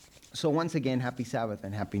So once again, happy Sabbath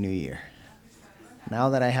and happy New Year. Now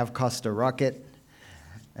that I have caused a ruckus,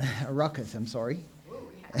 I'm sorry.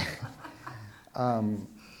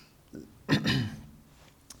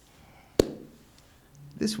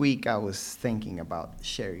 This week I was thinking about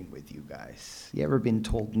sharing with you guys. You ever been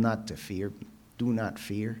told not to fear? Do not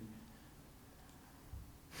fear.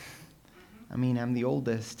 I mean, I'm the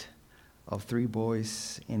oldest of 3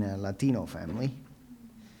 boys in a Latino family.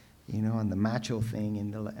 You know, and the macho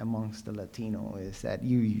thing amongst the Latino is that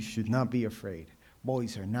you should not be afraid.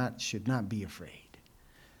 Boys should not be afraid.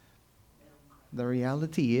 The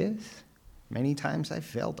reality is, many times I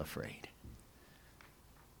felt afraid.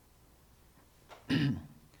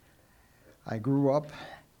 I grew up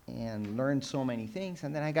and learned so many things,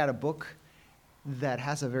 and then I got a book that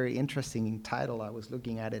has a very interesting title. I was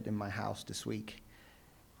looking at it in my house this week.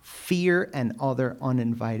 Fear and Other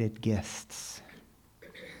Uninvited Guests.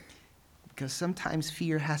 Because sometimes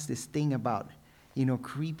fear has this thing about,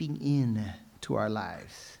 creeping in to our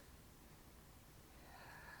lives.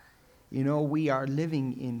 We are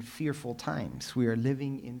living in fearful times. We are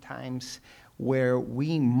living in times where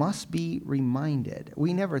we must be reminded.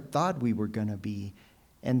 We never thought we were going to be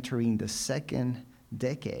entering the second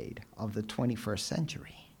decade of the 21st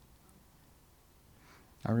century.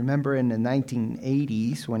 I remember in the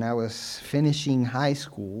 1980s when I was finishing high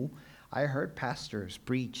school, I heard pastors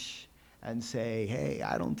preach and say, hey,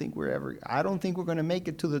 I don't think we're going to make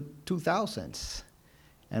it to the 2000s.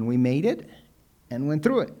 And we made it and went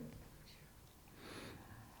through it.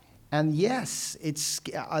 And yes,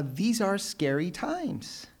 these are scary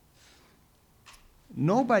times.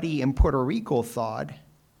 Nobody in Puerto Rico thought,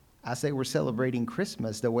 as they were celebrating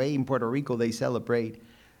Christmas, the way in Puerto Rico they celebrate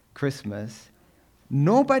Christmas,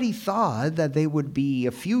 nobody thought that they would be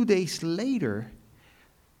a few days later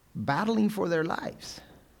battling for their lives.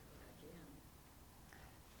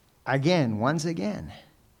 Once again,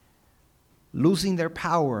 losing their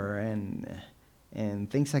power and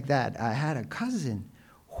things like that. I had a cousin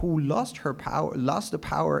who lost the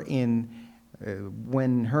power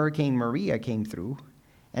when Hurricane Maria came through,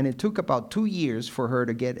 and it took about 2 years for her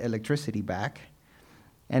to get electricity back.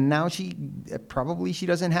 And now she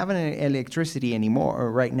doesn't have any electricity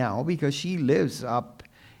anymore right now because she lives up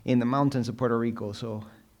in the mountains of Puerto Rico. So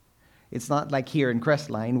it's not like here in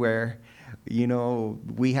Crestline where,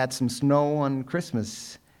 we had some snow on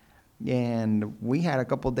Christmas and we had a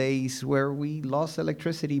couple days where we lost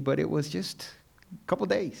electricity, but it was just a couple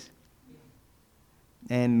days.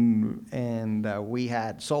 And we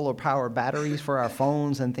had solar power batteries for our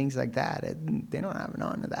phones and things like that. They don't have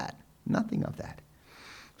none of that, nothing of that.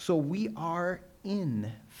 So we are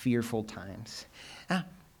in fearful times.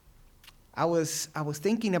 I was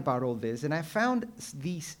thinking about all this, and I found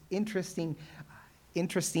these interesting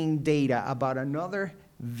data about another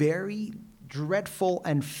very dreadful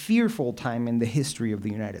and fearful time in the history of the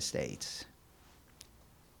United States.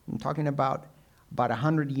 I'm talking about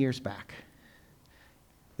 100 years back.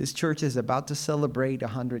 This church is about to celebrate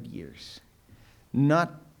 100 years.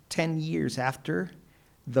 Not 10 years after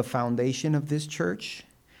the foundation of this church,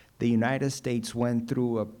 the United States went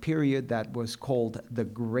through a period that was called the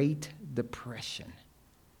Great Depression.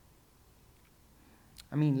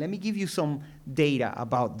 I mean, let me give you some data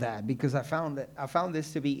about that because I found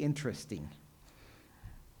this to be interesting.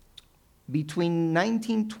 Between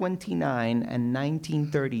 1929 and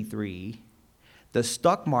 1933, the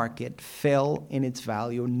stock market fell in its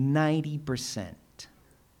value 90%.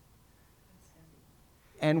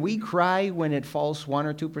 And we cry when it falls 1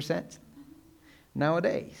 or 2%.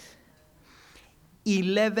 Nowadays,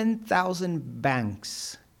 11,000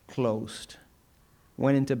 banks closed,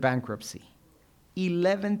 went into bankruptcy.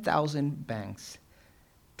 11,000 banks,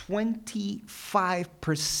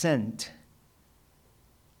 25%.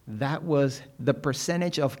 That was the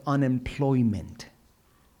percentage of unemployment.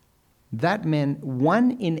 That meant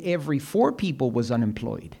 1 in every 4 people was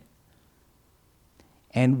unemployed.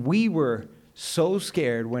 And we were so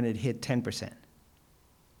scared when it hit 10%.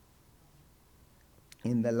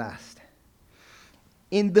 In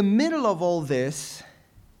the middle of all this,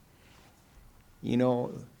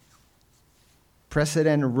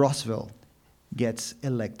 President Roosevelt gets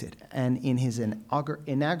elected. And in his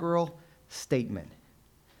inaugural statement,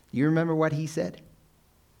 you remember what he said?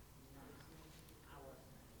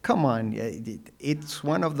 Come on, it's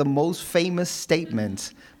one of the most famous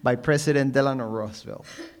statements by President Delano Roosevelt.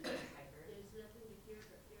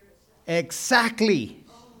 Exactly.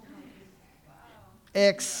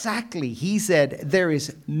 He said, there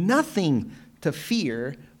is nothing to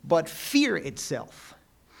fear but fear itself.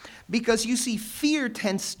 Because you see, fear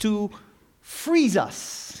tends to freeze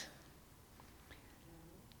us.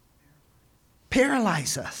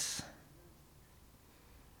 paralyze us.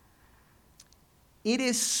 It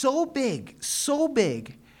is so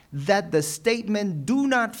big that the statement, do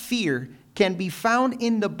not fear, can be found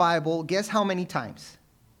in the Bible, guess how many times?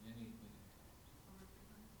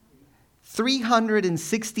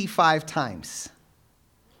 365 times.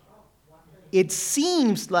 It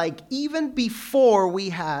seems like even before we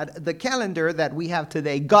had the calendar that we have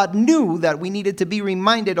today, God knew that we needed to be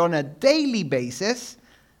reminded on a daily basis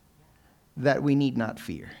that we need not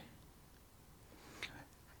fear.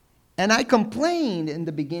 And I complained in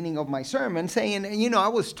the beginning of my sermon saying, I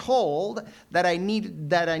was told that I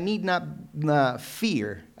need not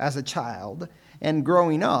fear as a child. And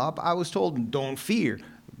growing up, I was told, don't fear,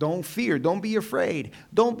 don't be afraid,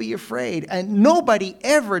 don't be afraid. And nobody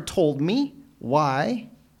ever told me why.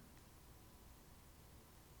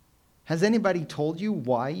 Has anybody told you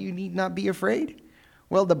why you need not be afraid?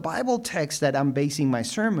 Well, the Bible text that I'm basing my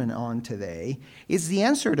sermon on today is the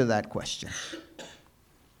answer to that question.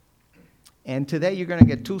 And today you're going to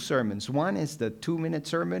get two sermons. One is the 2-minute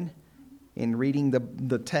sermon in reading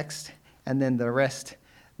the text, and then the rest,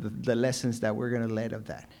 the lessons that we're going to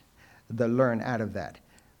learn out of that.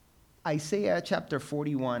 Isaiah chapter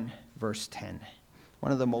 41, verse 10.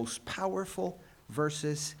 One of the most powerful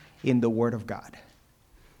verses in the Word of God.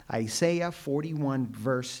 Isaiah 41,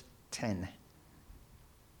 verse 10.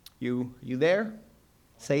 You there?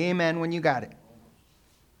 Say amen when you got it.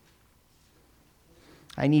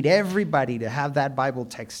 I need everybody to have that Bible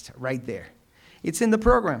text right there. It's in the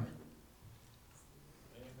program.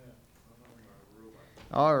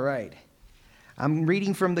 All right. I'm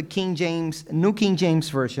reading from the New King James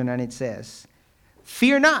Version, and it says,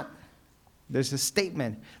 fear not. There's a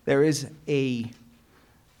statement. There's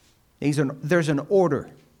an order.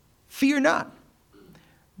 Fear not.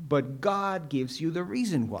 But God gives you the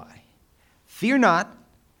reason why. Fear not,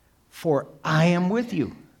 for I am with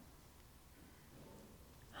you.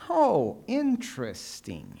 Oh,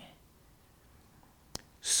 interesting.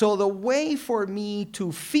 So the way for me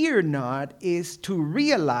to fear not is to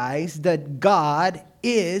realize that God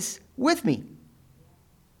is with me.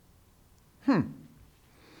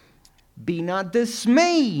 Be not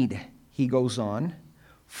dismayed, he goes on,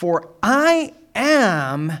 for I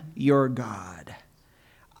am your God.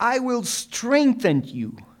 I will strengthen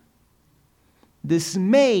you.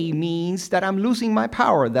 Dismay means that I'm losing my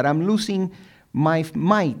power, that I'm losing my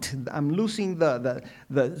might, I'm losing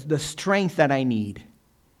the strength that I need.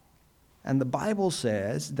 And the Bible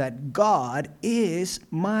says that God is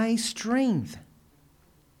my strength.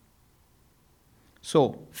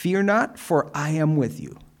 So, fear not, for I am with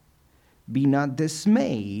you. Be not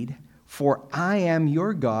dismayed, for I am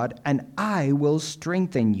your God, and I will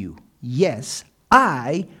strengthen you. Yes,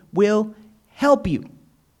 I will help you.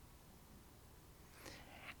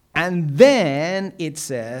 And then it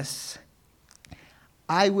says,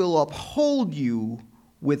 I will uphold you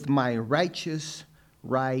with my righteous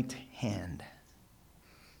right hand.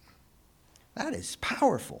 That is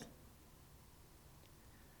powerful.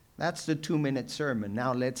 That's the 2-minute sermon.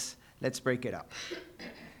 Now let's break it up.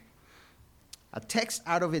 A text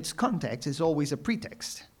out of its context is always a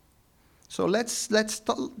pretext. So let's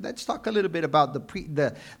talk a little bit about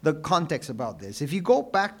the context about this. If you go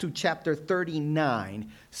back to chapter 39,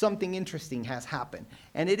 something interesting has happened.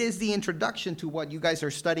 And it is the introduction to what you guys are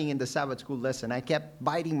studying in the Sabbath school lesson. I kept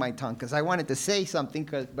biting my tongue because I wanted to say something,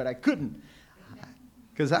 but I couldn't.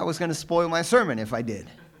 Because I was going to spoil my sermon if I did.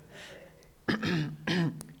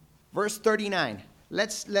 Verse 39.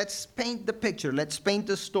 Let's paint the picture. Let's paint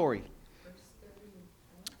the story.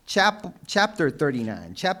 Chapter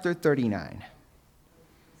 39. Chapter 39.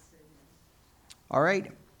 All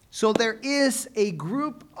right. So there is a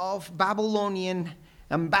group of Babylonian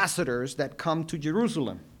ambassadors that come to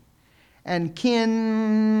Jerusalem. And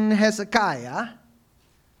King Hezekiah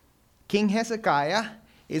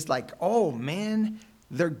is like, oh man,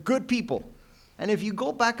 they're good people. And if you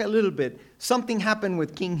go back a little bit, something happened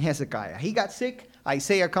with King Hezekiah. He got sick.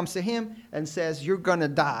 Isaiah comes to him and says, you're going to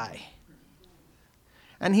die.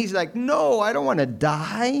 And he's like, no, I don't want to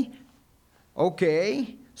die.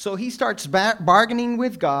 Okay. So he starts bargaining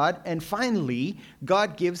with God, and finally,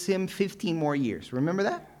 God gives him 15 more years. Remember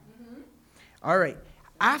that? Mm-hmm. All right.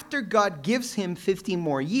 After God gives him 15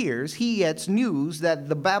 more years, he gets news that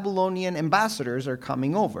the Babylonian ambassadors are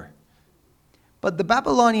coming over. But the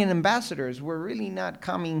Babylonian ambassadors were really not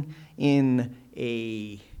coming in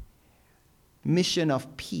a mission of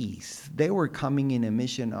peace. They were coming in a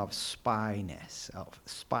mission of spying.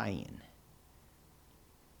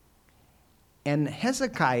 And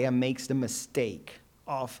Hezekiah makes the mistake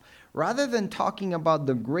of, rather than talking about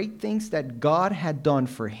the great things that God had done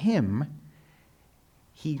for him,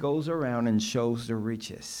 he goes around and shows the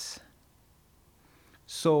riches.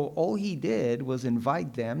 So all he did was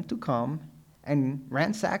invite them to come and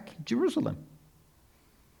ransack Jerusalem.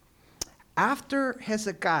 After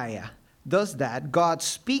Hezekiah does that, God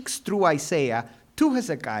speaks through Isaiah to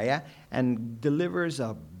Hezekiah and delivers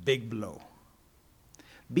a big blow.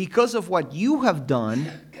 Because of what you have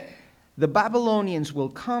done, the Babylonians will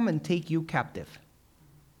come and take you captive.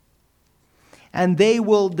 And they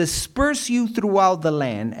will disperse you throughout the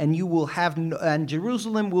land, and you will have and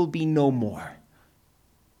Jerusalem will be no more.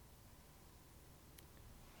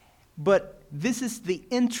 But this is the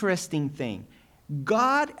interesting thing.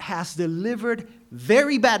 God has delivered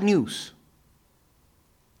very bad news.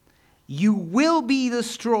 You will be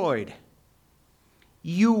destroyed.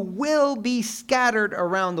 You will be scattered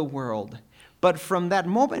around the world. But from that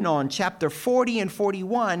moment on, chapter 40 and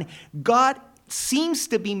 41, God seems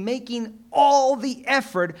to be making all the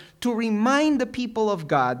effort to remind the people of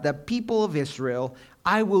God, the people of Israel,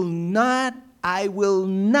 I will not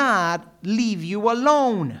leave you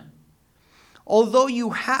alone. Although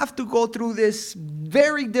you have to go through this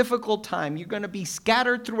very difficult time, you're going to be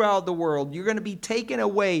scattered throughout the world. You're going to be taken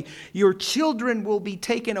away. Your children will be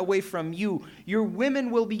taken away from you. Your women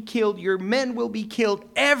will be killed. Your men will be killed.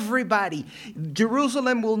 Everybody.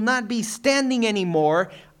 Jerusalem will not be standing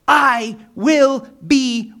anymore. I will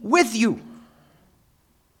be with you.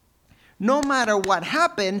 No matter what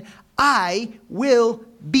happened, I will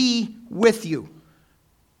be with you.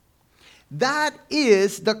 That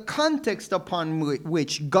is the context upon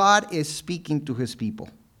which God is speaking to his people.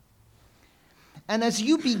 And as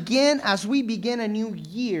we begin a new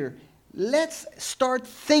year, let's start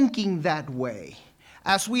thinking that way.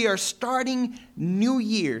 As we are starting new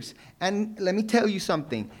years, and let me tell you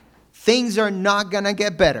something, things are not going to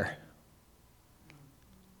get better.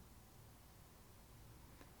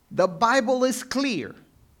 The Bible is clear.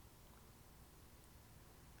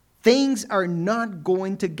 Things are not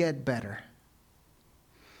going to get better.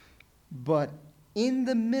 But in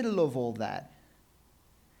the middle of all that,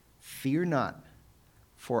 fear not,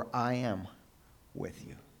 for I am with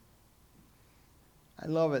you. I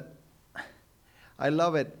love it. I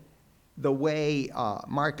love it the way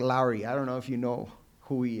Mark Lowry, I don't know if you know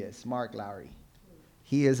who he is, Mark Lowry.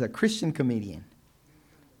 He is a Christian comedian.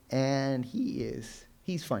 And he's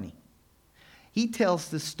funny. He tells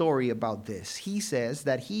the story about this. He says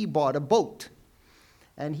that he bought a boat.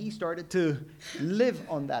 And he started to live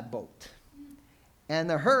on that boat. And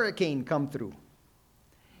a hurricane come through.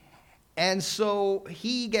 And so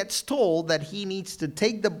he gets told that he needs to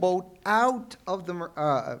take the boat out of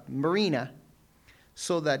the marina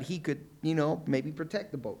so that he could, maybe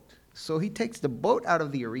protect the boat. So he takes the boat out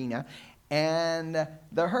of the arena, and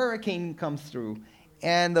the hurricane comes through.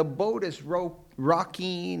 And the boat is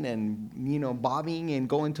rocking and, bobbing and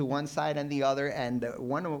going to one side and the other. And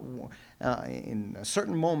in a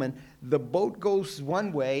certain moment, the boat goes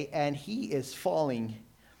one way and he is falling.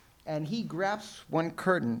 And he grabs one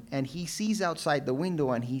curtain and he sees outside the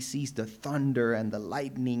window and he sees the thunder and the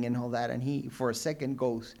lightning and all that. And he, for a second,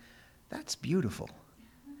 goes, that's beautiful.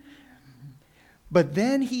 But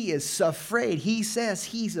then he is afraid. He says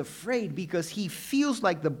he's afraid because he feels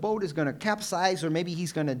like the boat is going to capsize or maybe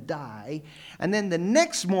he's going to die. And then the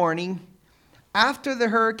next morning, after the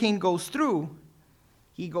hurricane goes through,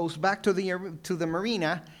 he goes back to the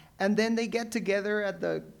marina, and then they get together at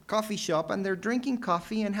the coffee shop and they're drinking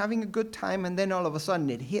coffee and having a good time, and then all of a sudden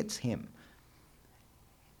it hits him.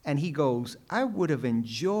 And he goes, I would have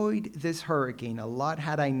enjoyed this hurricane a lot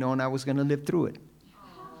had I known I was going to live through it.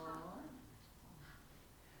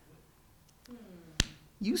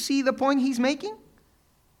 You see the point he's making?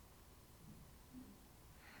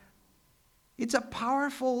 It's a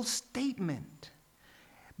powerful statement.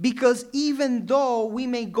 Because even though we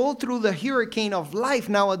may go through the hurricane of life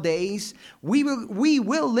nowadays, we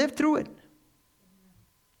will live through it.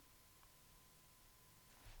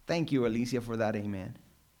 Thank you, Alicia, for that amen.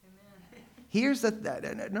 Here's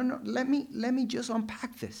let me just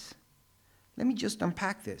unpack this. Let me just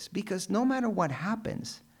unpack this. Because no matter what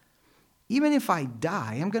happens, even if I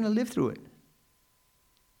die, I'm going to live through it.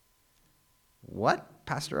 What?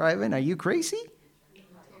 Pastor Ivan, are you crazy?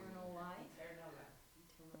 Eternal life.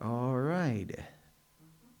 All right.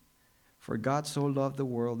 For God so loved the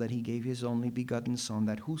world that he gave his only begotten Son,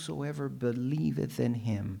 that whosoever believeth in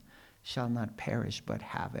him shall not perish but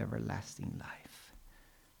have everlasting life.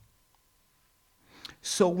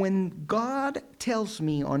 So when God tells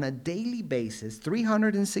me on a daily basis,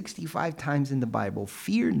 365 times in the Bible,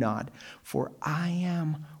 fear not, for I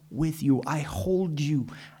am with you. I hold you.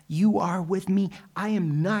 You are with me. I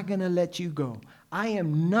am not going to let you go. I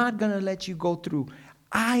am not going to let you go through.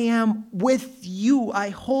 I am with you. I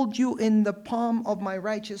hold you in the palm of my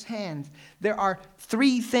righteous hand. There are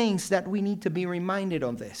three things that we need to be reminded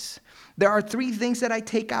of this. There are three things that I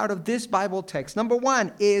take out of this Bible text. Number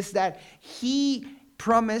one is that he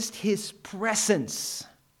promised his presence.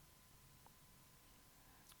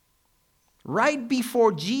 Right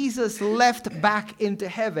before Jesus left back into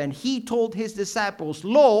heaven, he told his disciples,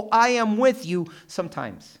 "Lo, I am with you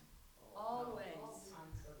sometimes."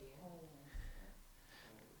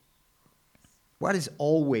 What does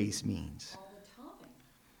always means? All the time.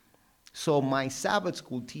 So my Sabbath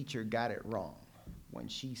school teacher got it wrong when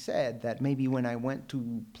she said that maybe when I went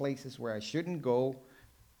to places where I shouldn't go,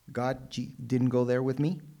 God didn't go there with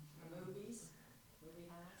me. Movies, movie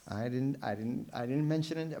house. I didn't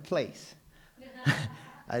mention a place.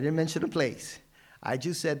 I didn't mention a place. I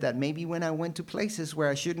just said that maybe when I went to places where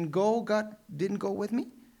I shouldn't go, God didn't go with me.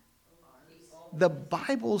 The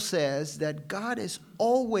Bible says that God is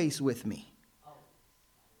always with me.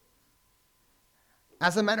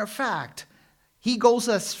 As a matter of fact, he goes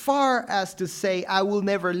as far as to say, "I will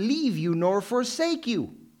never leave you nor forsake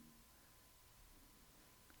you."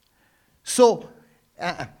 So,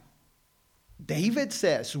 David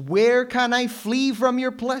says, "Where can I flee from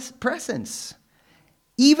your presence?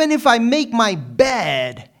 Even if I make my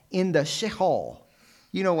bed in the Sheol."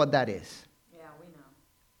 You know what that is. Yeah, we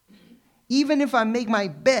know. Even if I make my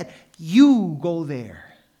bed, you go there.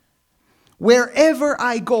 Wherever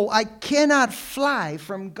I go, I cannot fly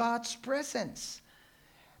from God's presence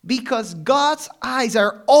because God's eyes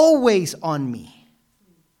are always on me.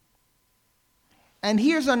 And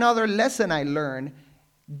here's another lesson I learned,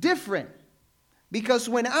 different. Because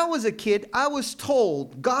when I was a kid, I was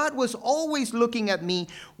told God was always looking at me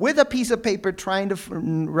with a piece of paper trying to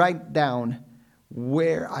write down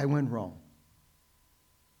where I went wrong.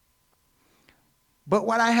 But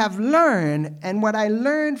what I have learned, and what I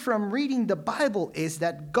learned from reading the Bible, is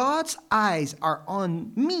that God's eyes are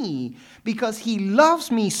on me because he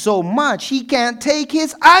loves me so much, he can't take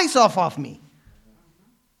his eyes off of me.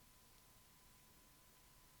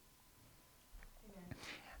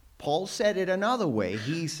 Paul said it another way.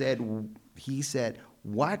 He said,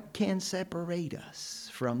 "What can separate us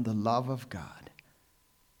from the love of God?"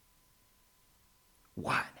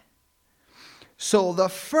 What? So the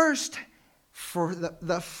first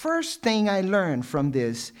thing I learned from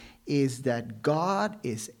this is that God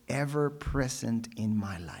is ever present in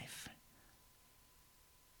my life.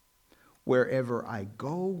 Wherever I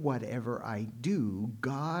go, whatever I do,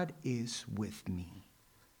 God is with me.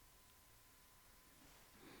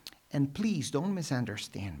 And please don't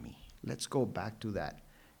misunderstand me. Let's go back to that.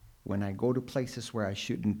 When I go to places where I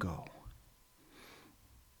shouldn't go,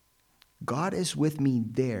 God is with me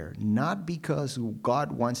there, not because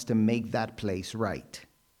God wants to make that place right.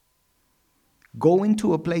 Going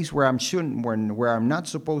to a place where where I'm not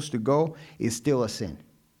supposed to go is still a sin.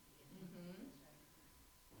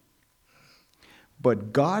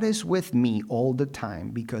 But God is with me all the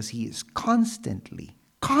time because he is constantly,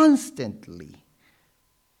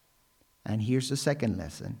 and here's the second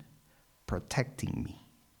lesson, protecting me.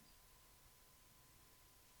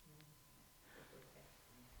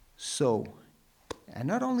 So, and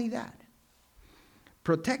not only that,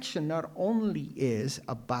 protection not only is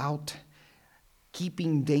about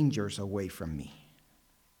keeping dangers away from me.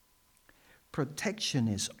 Protection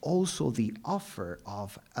is also the offer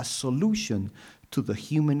of a solution to the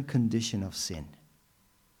human condition of sin.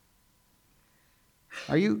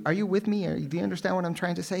 Are you with me? Do you understand what I'm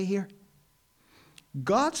trying to say here?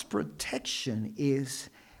 God's protection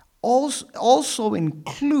is also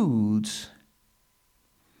includes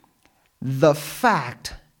the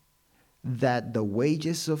fact that the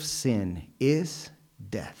wages of sin is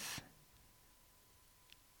death.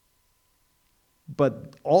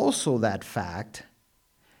 But also that fact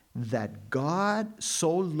that God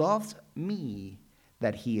so loved me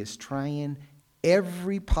that he is trying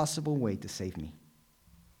every possible way to save me.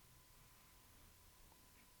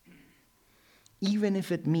 Even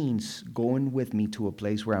if it means going with me to a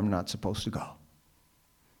place where I'm not supposed to go.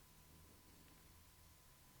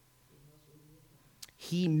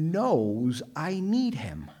 He knows I need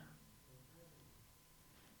him.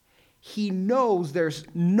 He knows there's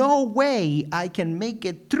no way I can make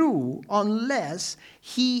it through unless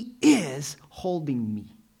he is holding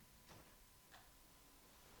me.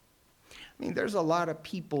 I mean, there's a lot of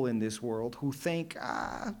people in this world who think,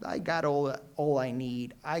 I got all I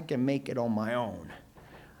need. I can make it on my own.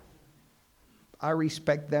 I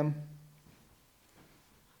respect them.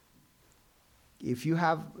 If you're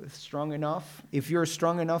strong enough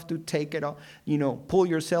to take it, pull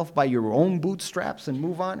yourself by your own bootstraps and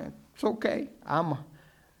move on, it's okay.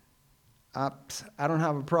 I don't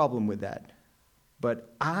have a problem with that.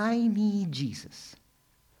 But I need Jesus.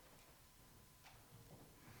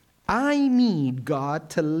 I need God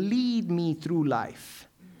to lead me through life.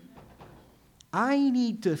 I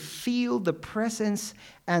need to feel the presence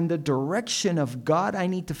and the direction of God. I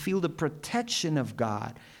need to feel the protection of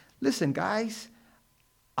God. Listen, guys,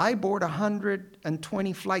 I board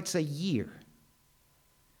 120 flights a year.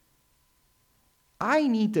 I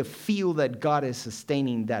need to feel that God is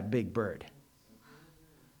sustaining that big bird.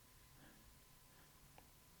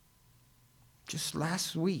 Just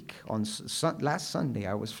last week, last Sunday,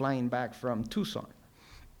 I was flying back from Tucson.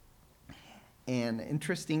 And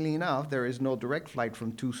interestingly enough, there is no direct flight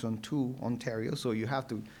from Tucson to Ontario, so you have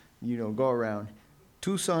to, go around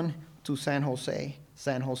Tucson to San Jose,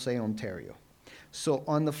 Ontario. So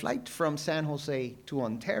on the flight from San Jose to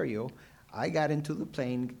Ontario, I got into the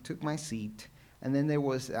plane, took my seat, and then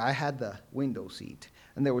I had the window seat,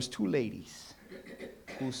 and there was two ladies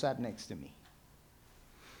who sat next to me.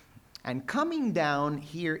 And coming down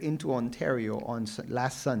here into Ontario on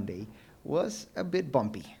last Sunday was a bit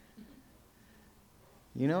bumpy.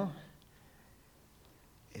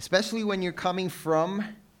 Especially when you're coming from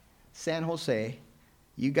San Jose,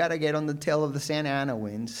 you got to get on the tail of the Santa Ana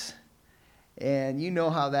winds. And you know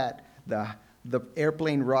how that the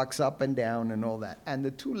airplane rocks up and down and all that. And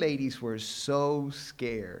the two ladies were so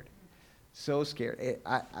scared. So scared.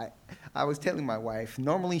 I was telling my wife,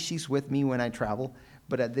 normally she's with me when I travel,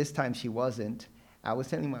 but at this time she wasn't. I was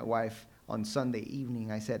telling my wife on Sunday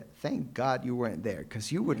evening, I said, thank God you weren't there,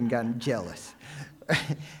 because you wouldn't gotten jealous.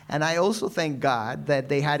 And I also thank God that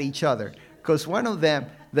they had each other, because one of them,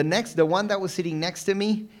 the one that was sitting next to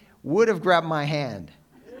me, would have grabbed my hand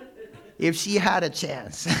if she had a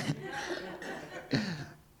chance.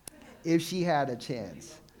 If she had a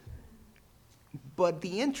chance. But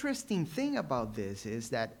the interesting thing about this is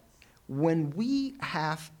that when we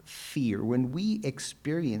have fear, when we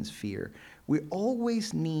experience fear, we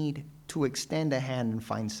always need to extend a hand and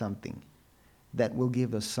find something that will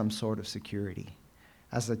give us some sort of security.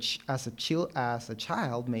 As a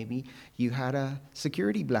child, maybe you had a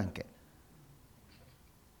security blanket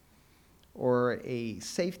or a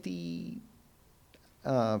safety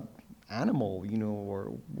animal,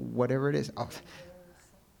 or whatever it is. Oh.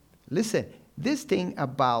 Listen, this thing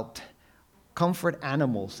about comfort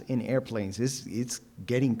animals in airplanes it's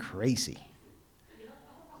getting crazy.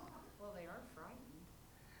 Well, they are frightened.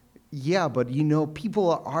 Yeah, but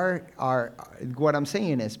people are what I'm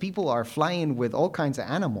saying is people are flying with all kinds of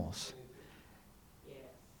animals. Yes.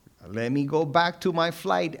 Let me go back to my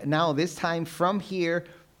flight now, this time from here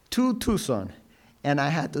to Tucson, and I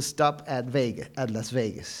had to stop at Las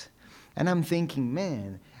Vegas. And I'm thinking,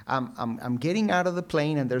 man, I'm getting out of the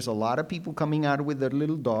plane, and there's a lot of people coming out with their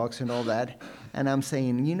little dogs and all that. And I'm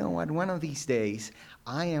saying, you know what? One of these days,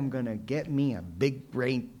 I am going to get me a big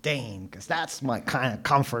Great Dane, because that's my kind of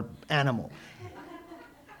comfort animal.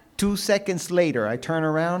 2 seconds later, I turn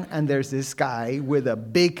around, and there's this guy with a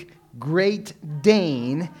big Great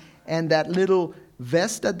Dane and that little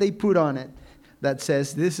vest that they put on it that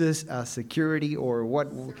says this is a security or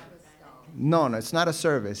what. No, it's not a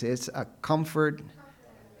service. It's a comfort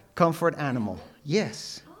animal.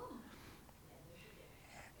 Yes.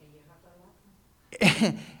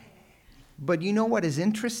 But you know what is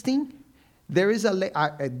interesting? There is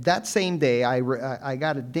that same day I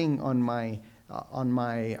got a ding on my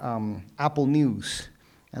Apple News,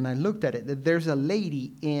 and I looked at it. That there's a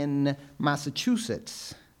lady in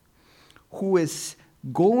Massachusetts who is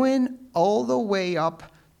going all the way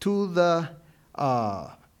up to the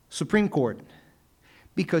Supreme Court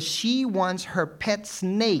because she wants her pet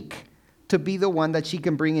snake to be the one that she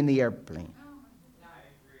can bring in the airplane.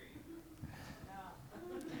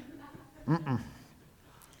 I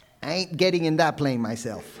ain't getting in that plane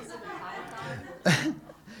myself.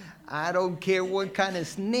 I don't care what kind of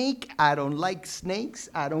snake. I don't like snakes.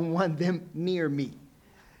 I don't want them near me.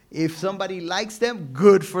 If somebody likes them,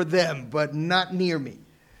 good for them, but not near me.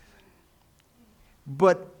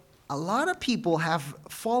 But a lot of people have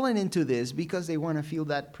fallen into this because they want to feel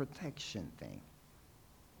that protection thing.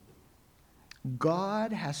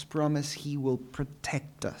 God has promised He will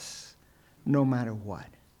protect us no matter what.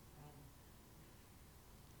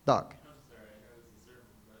 Doc. I'm sorry, I know it's a sermon,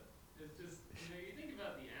 but it's just, you think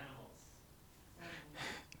about the animals.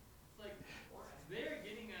 It's like, they're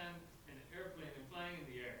getting on an airplane and flying in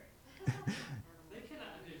the air. They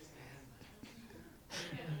cannot understand that.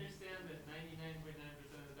 They can't understand that 99.9%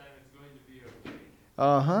 of the time it's going to be okay.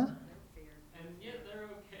 Uh-huh. And yet they're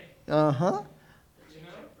okay. Uh-huh. You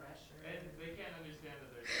know? And they can't understand that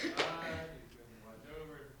there's God, He's going to watch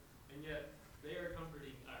over, and yet they are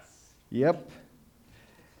comforting us. Yep.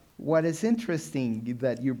 What is interesting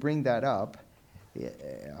that you bring that up,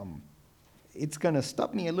 it's going to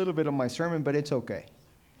stop me a little bit on my sermon, but it's okay.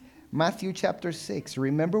 Matthew chapter 6.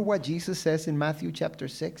 Remember what Jesus says in Matthew chapter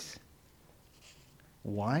 6?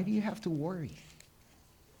 Why do you have to worry?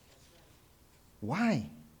 Why?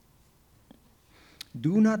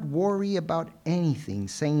 Do not worry about anything,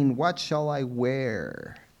 saying, what shall I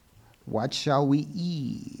wear? What shall we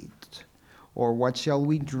eat? Or what shall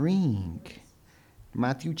we drink?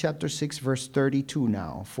 Matthew chapter 6, verse 32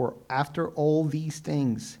 now. For after all these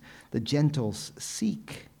things the Gentiles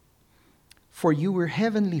seek. For your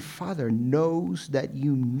heavenly Father knows that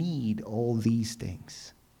you need all these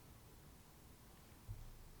things.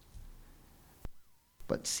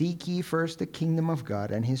 But seek ye first the kingdom of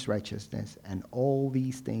God and his righteousness, and all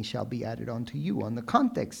these things shall be added unto you. On the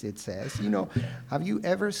context, it says, have you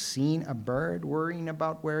ever seen a bird worrying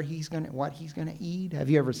about what he's gonna eat? Have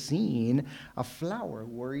you ever seen a flower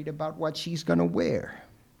worried about what she's gonna wear?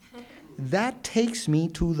 That takes me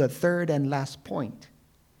to the third and last point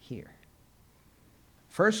here.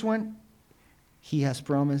 First one, he has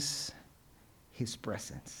promised his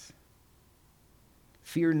presence.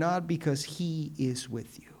 Fear not, because he is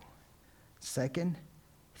with you. Second,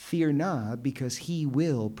 fear not, because he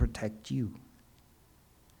will protect you.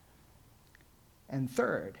 And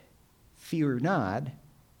third, fear not,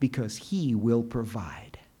 because he will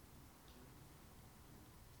provide.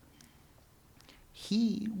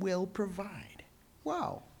 He will provide.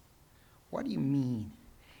 Wow. What do you mean?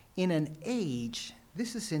 In an age,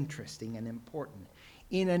 this is interesting and important.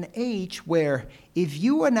 In an age where if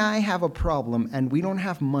you and I have a problem and we don't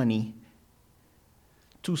have money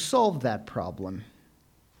to solve that problem,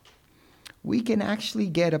 we can actually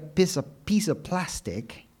get a piece of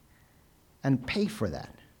plastic and pay for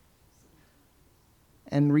that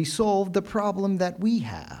and resolve the problem that we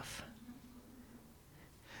have.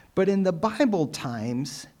 But in the Bible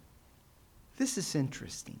times, this is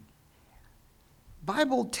interesting.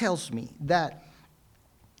 Bible tells me that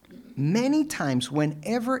many times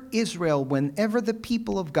whenever the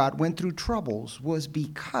people of God went through troubles, was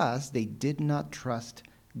because they did not trust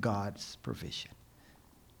God's provision.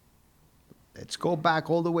 Let's go back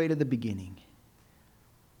all the way to the beginning.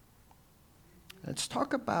 Let's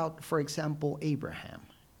talk about, for example, Abraham.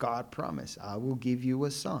 God promised, I will give you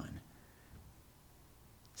a son.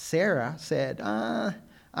 Sarah said,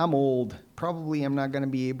 I'm old. Probably I'm not going to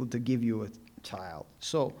be able to give you a child.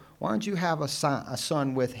 So why don't you have a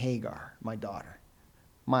son with Hagar, my daughter,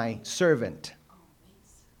 my servant?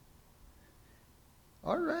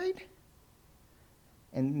 All right.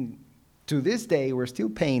 And to this day, we're still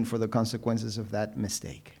paying for the consequences of that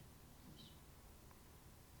mistake.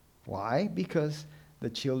 Why? Because the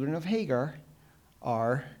children of Hagar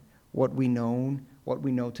are what we know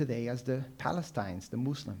today as the Palestinians, the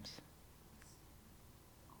Muslims.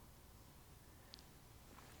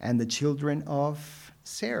 And the children of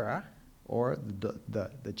Sarah, or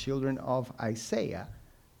the children of Isaac,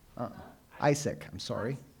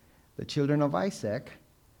 the children of Isaac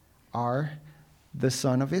are the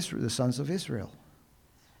sons of Israel.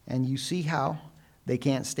 And you see how they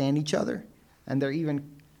can't stand each other, and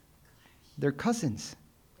they're cousins.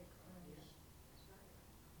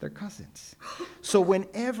 They're cousins. So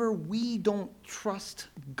whenever we don't trust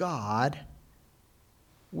God,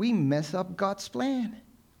 we mess up God's plan.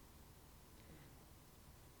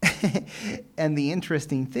 And the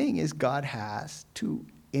interesting thing is God has to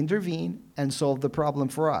intervene and solve the problem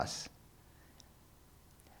for us.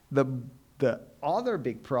 The other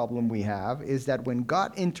big problem we have is that when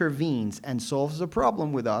God intervenes and solves the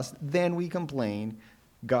problem with us, then we complain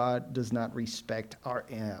God does not respect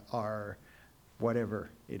our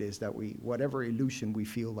whatever it is whatever illusion we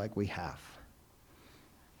feel like we have.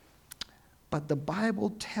 But the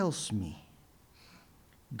Bible tells me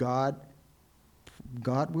God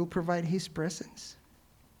will provide his presence.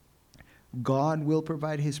 God will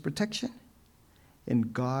provide his protection.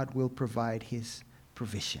 And God will provide his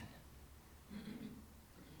provision.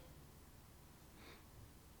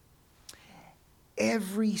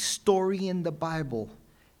 Every story in the Bible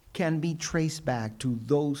can be traced back to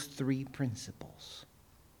those three principles.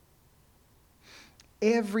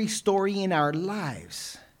 Every story in our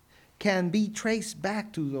lives can be traced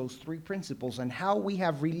back to those three principles and how we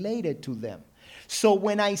have related to them. So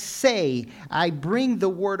when I bring the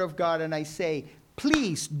word of God and I say,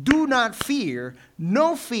 please do not fear,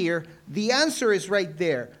 no fear, the answer is right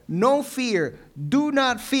there. No fear, do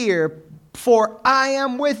not fear, for I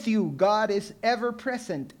am with you. God is ever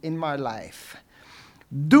present in my life.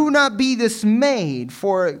 Do not be dismayed,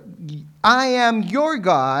 for I am your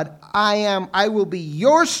God. I will be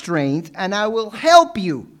your strength, and I will help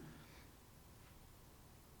you.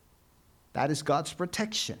 That is God's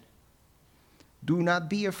protection. Do not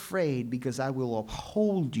be afraid, because I will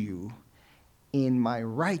uphold you in my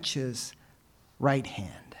righteous right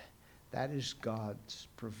hand. That is God's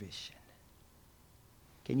provision.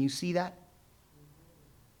 Can you see that?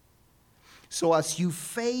 So as you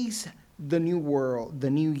face the new world, the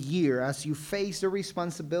new year, as you face the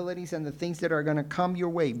responsibilities and the things that are going to come your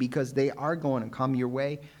way, because they are going to come your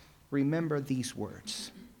way, remember these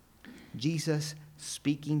words. Jesus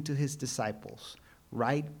speaking to his disciples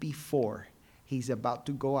right before he's about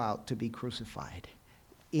to go out to be crucified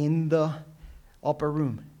in the upper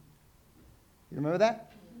room. You remember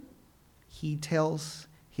that? He tells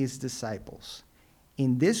his disciples,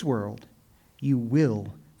 in this world, you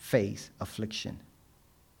will face affliction.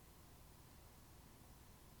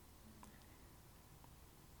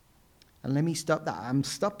 And let me stop that. I'm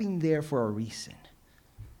stopping there for a reason.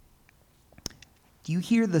 Do you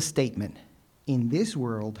hear the statement? In this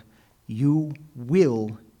world, you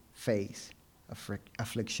will face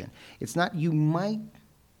affliction. It's not you might,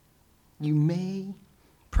 you may,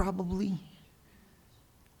 probably.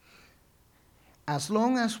 As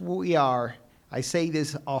long as we are, I say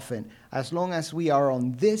this often, as long as we are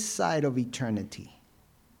on this side of eternity,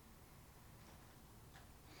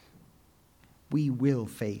 we will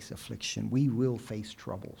face affliction. We will face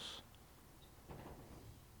troubles.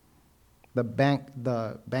 The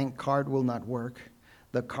bank card will not work.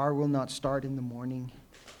 The car will not start in the morning.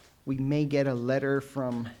 We may get a letter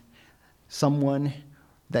from someone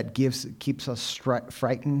that keeps us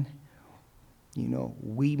frightened. You know,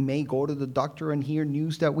 we may go to the doctor and hear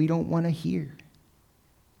news that we don't want to hear.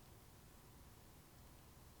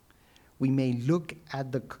 We may look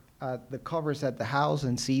at the covers at the house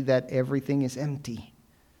and see that everything is empty.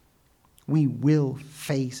 We will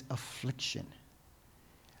face affliction.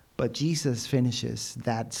 But Jesus finishes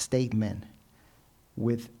that statement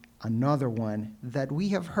with another one that we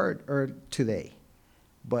have heard today.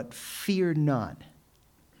 But fear not,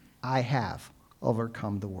 I have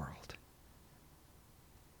overcome the world.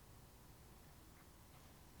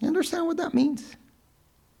 You understand what that means?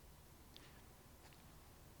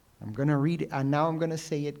 I'm going to read it, and now I'm going to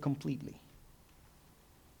say it completely.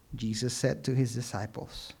 Jesus said to his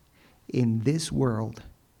disciples, in this world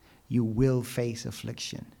you will face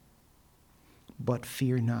affliction, but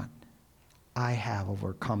fear not, I have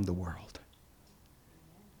overcome the world.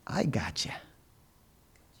 I got you.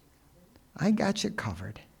 I got you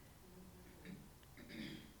covered.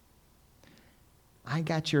 I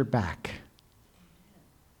got your back.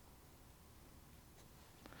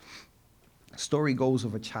 A story goes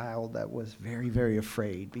of a child that was very, very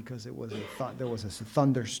afraid because there was a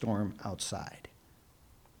thunderstorm outside.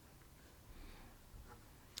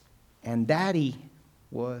 And Daddy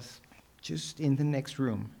was just in the next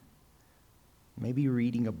room, maybe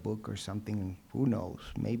reading a book or something, who knows,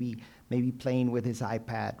 maybe playing with his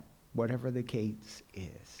iPad, whatever the case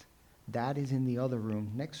is. Dad is in the other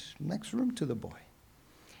room, next room to the boy.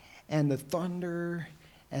 And the thunder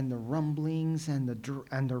and the rumblings and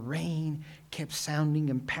the rain kept sounding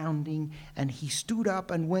and pounding, and he stood up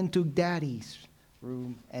and went to Daddy's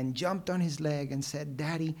room and jumped on his leg and said,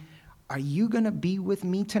 Daddy, are you going to be with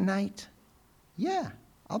me tonight? Yeah,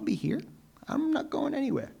 I'll be here. I'm not going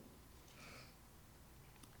anywhere.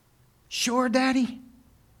 Sure, Daddy?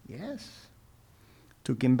 Yes.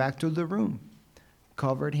 Took him back to the room,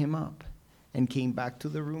 covered him up, and came back to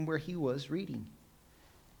the room where he was reading.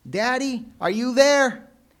 Daddy, are you there?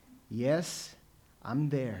 Yes, I'm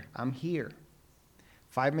there. I'm here.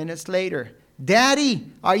 5 minutes later, Daddy,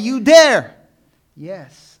 are you there?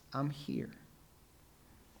 Yes, I'm here.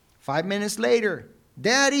 5 minutes later,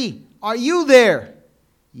 Daddy, are you there?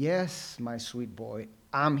 Yes, my sweet boy,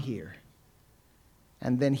 I'm here.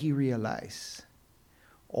 And then he realized,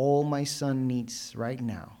 all my son needs right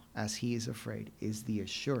now, as he is afraid, is the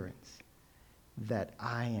assurance that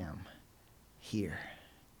I am here,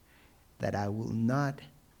 that I will not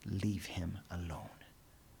leave him alone.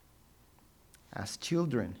 As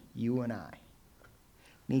children, you and I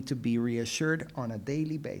need to be reassured on a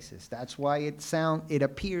daily basis. That's why it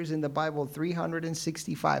appears in the Bible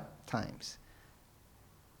 365 times.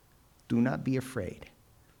 Do not be afraid,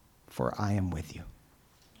 for I am with you.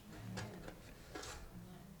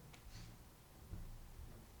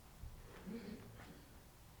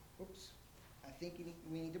 Oops, I think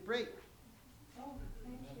we need to break. Oh,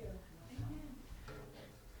 thank you.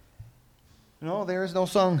 No, there is no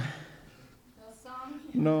song. No song?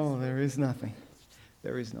 No, there is nothing.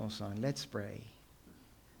 There is no song. Let's pray.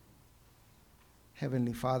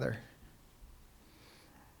 Heavenly Father,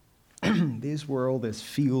 This world is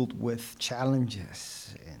filled with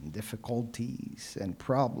challenges and difficulties and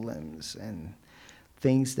problems and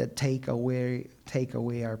things that take away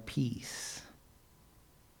our peace.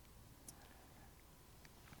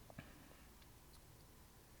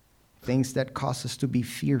 Things that cause us to be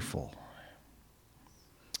fearful.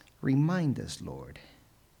 Remind us, Lord,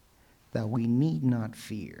 that we need not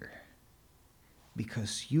fear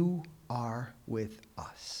because you are with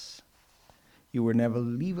us. You will never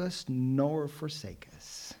leave us nor forsake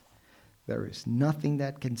us. There is nothing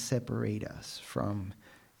that can separate us from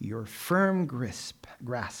your firm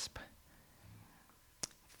grasp.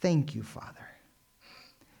 Thank you, Father,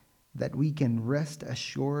 that we can rest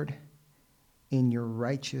assured in your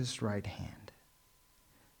righteous right hand,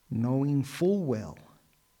 knowing full well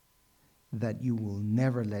that you will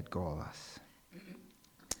never let go of us.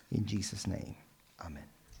 In Jesus' name, amen.